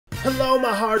Hello,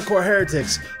 my hardcore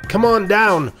heretics. Come on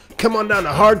down to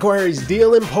Hardcore Harry's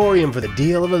Deal Emporium for the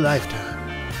deal of a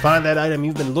lifetime. Find that item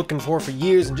you've been looking for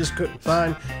years and just couldn't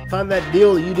find. Find that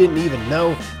deal that you didn't even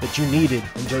know that you needed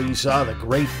until you saw the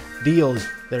great deals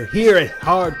that are here at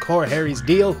Hardcore Harry's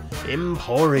Deal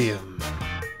Emporium.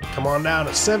 Come on down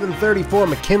to 734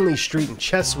 McKinley Street in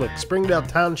Cheswick, Springdale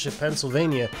Township,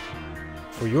 Pennsylvania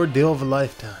for your deal of a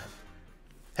lifetime.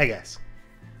 Hey guys.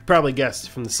 Probably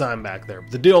guessed from the sign back there,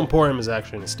 but the Deal Emporium is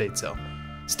actually an estate sale.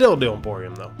 Still a Deal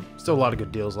Emporium though. Still a lot of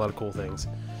good deals, a lot of cool things.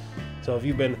 So if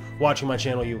you've been watching my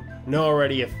channel, you know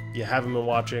already. If you haven't been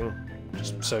watching,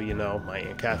 just so you know, my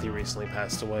Aunt Cathy recently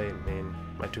passed away, and me and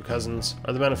my two cousins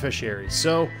are the beneficiaries.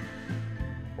 So,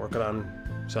 working on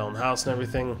selling the house and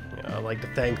everything. I'd like to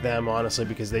thank them, honestly,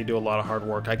 because they do a lot of hard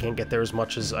work. I can't get there as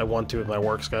much as I want to with my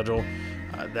work schedule.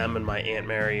 Them and my Aunt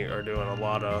Mary are doing a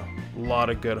lot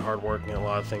of good hard work and a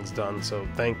lot of things done. So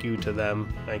thank you to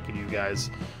them. Thank you to you guys.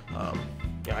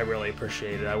 I really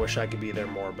appreciate it. I wish I could be there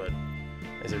more, but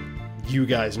as you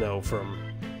guys know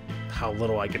from how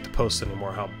little I get to post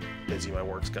anymore, how busy my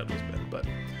work schedule's been. But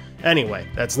anyway,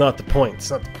 that's not the point. It's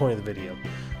not the point of the video.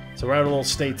 So we're at a little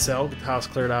estate sale. Get the house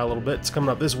cleared out a little bit. It's coming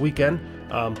up this weekend.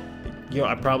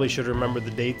 I probably should remember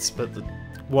the dates, but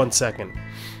 1 second.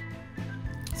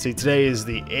 See, today is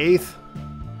the 8th.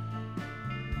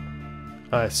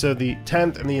 So the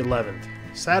 10th and the 11th.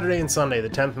 Saturday and Sunday, the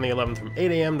 10th and the 11th, from 8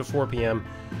 a.m. to 4 p.m.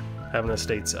 having an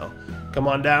estate sale. Come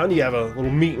on down. You have a little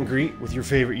meet and greet with your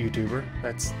favorite YouTuber.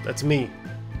 That's me.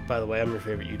 By the way, I'm your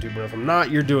favorite YouTuber. If I'm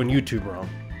not, you're doing YouTube wrong.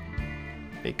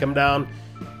 Hey, come down,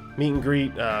 meet and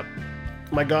greet.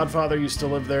 My godfather used to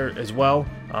live there as well.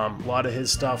 A lot of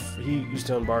his stuff, he used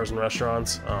to own bars and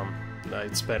restaurants. I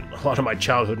spent a lot of my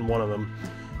childhood in one of them.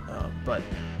 But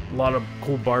a lot of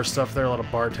cool bar stuff there, a lot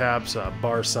of bar taps,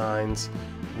 bar signs,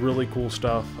 really cool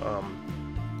stuff.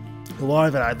 A lot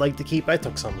of it I'd like to keep. I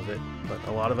took some of it, but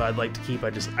a lot of it I'd like to keep.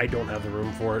 I don't have the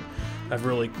room for it. I have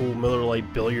really cool Miller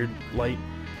Lite billiard light.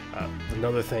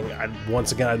 Another thing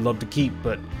once again I'd love to keep,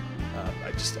 but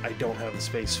I don't have the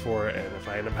space for it, and if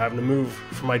I end up having to move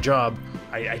for my job,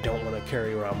 I don't want to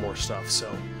carry around more stuff.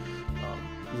 So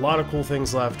a lot of cool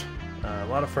things left. A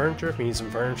lot of furniture. If you need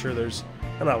some furniture, there's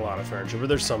not a lot of furniture, but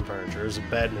there's some furniture. There's a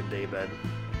bed and a day bed,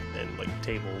 and like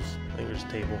tables. I think there's a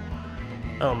table.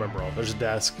 I don't remember all. There's a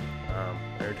desk,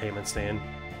 entertainment stand.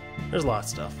 There's a lot of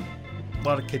stuff. A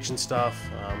lot of kitchen stuff.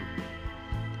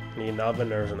 You need an oven.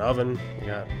 There's an oven. You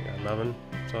got an oven,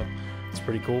 so it's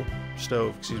pretty cool.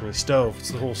 Stove. It's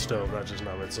the whole stove, not just an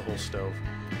oven. It's the whole stove.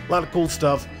 A lot of cool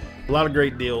stuff. A lot of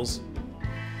great deals.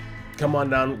 Come on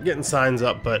down, getting signs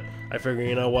up, but I figure,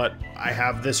 you know what, I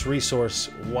have this resource,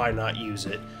 why not use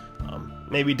it?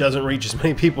 Maybe it doesn't reach as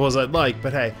many people as I'd like,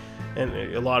 but hey, and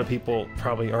a lot of people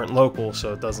probably aren't local,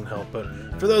 so it doesn't help. But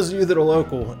for those of you that are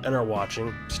local and are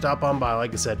watching, stop on by,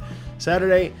 like I said,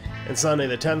 Saturday and Sunday,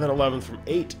 the 10th and 11th, from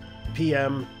 8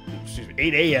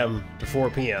 a.m. to 4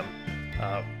 p.m.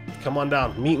 Come on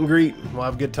down, meet and greet, we'll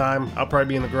have a good time. I'll probably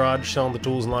be in the garage selling the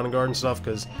tools and lawn and garden stuff,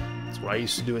 because that's what I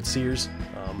used to do at Sears.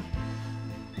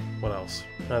 What else?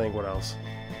 I think what else?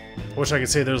 I wish I could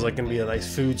say there's like gonna be a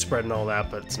nice food spread and all that,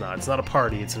 but it's not. It's not a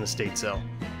party. It's an estate sale.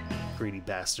 Greedy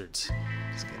bastards.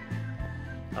 Just kidding.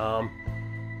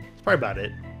 That's probably about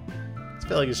it. I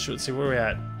feel like it's. Let's see where we're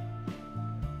at.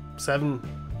 7,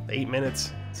 8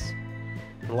 minutes.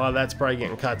 A lot of that's probably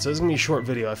getting cut, so it's gonna be a short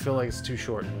video. I feel like it's too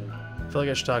short. I feel like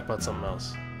I should talk about something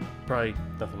else. Probably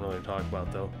nothing really to talk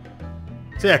about though.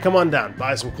 So yeah, come on down,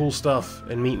 buy some cool stuff,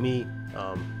 and meet me.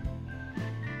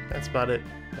 That's about it.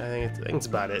 I think it's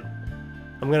about it.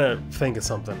 I'm gonna think of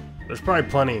something. There's probably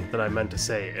plenty that I meant to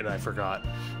say and I forgot,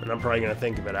 and I'm probably gonna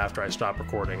think of it after I stop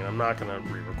recording, and I'm not gonna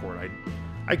re-record.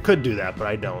 I could do that, but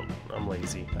I don't. I'm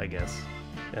lazy, I guess,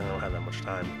 and I don't have that much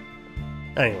time.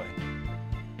 Anyway,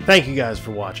 thank you guys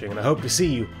for watching, and I hope to see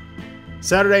you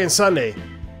Saturday and Sunday,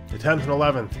 the 10th and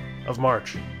 11th of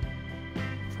March,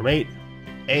 from 8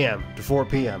 a.m. to 4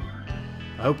 p.m.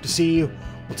 I hope to see you.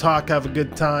 We'll talk, have a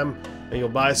good time. And you'll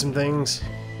buy some things.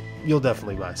 You'll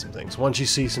definitely buy some things once you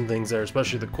see some things there,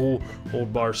 especially the cool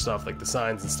old bar stuff like the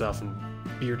signs and stuff and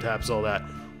beer taps, all that.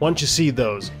 Once you see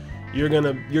those, you're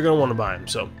gonna want to buy them.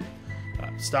 So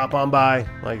stop on by.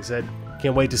 Like I said,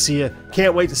 can't wait to see you.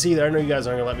 Can't wait to see you there. I know you guys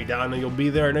aren't gonna let me down. I know you'll be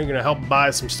there. I know you're gonna help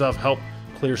buy some stuff, help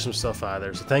clear some stuff out of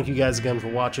there. So thank you guys again for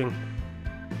watching.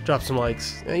 Drop some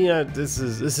likes. You know, this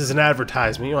is an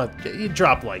advertisement. You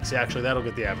drop likes. Actually, that'll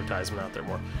get the advertisement out there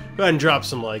more. Go ahead and drop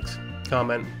some likes.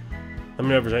 Comment. Let me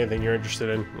know if there's anything you're interested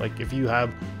in. Like, if you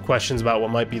have questions about what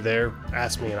might be there,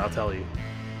 ask me and I'll tell you.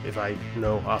 If I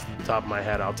know off the top of my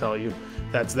head, I'll tell you.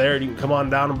 If that's there, you can come on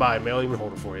down and buy it. I'll even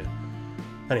hold it for you.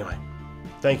 Anyway,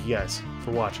 thank you guys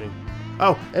for watching.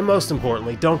 Oh, and most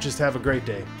importantly, don't just have a great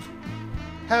day.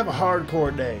 Have a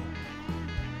hardcore day.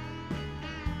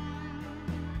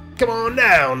 Come on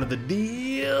down to the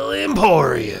Deal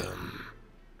Emporium.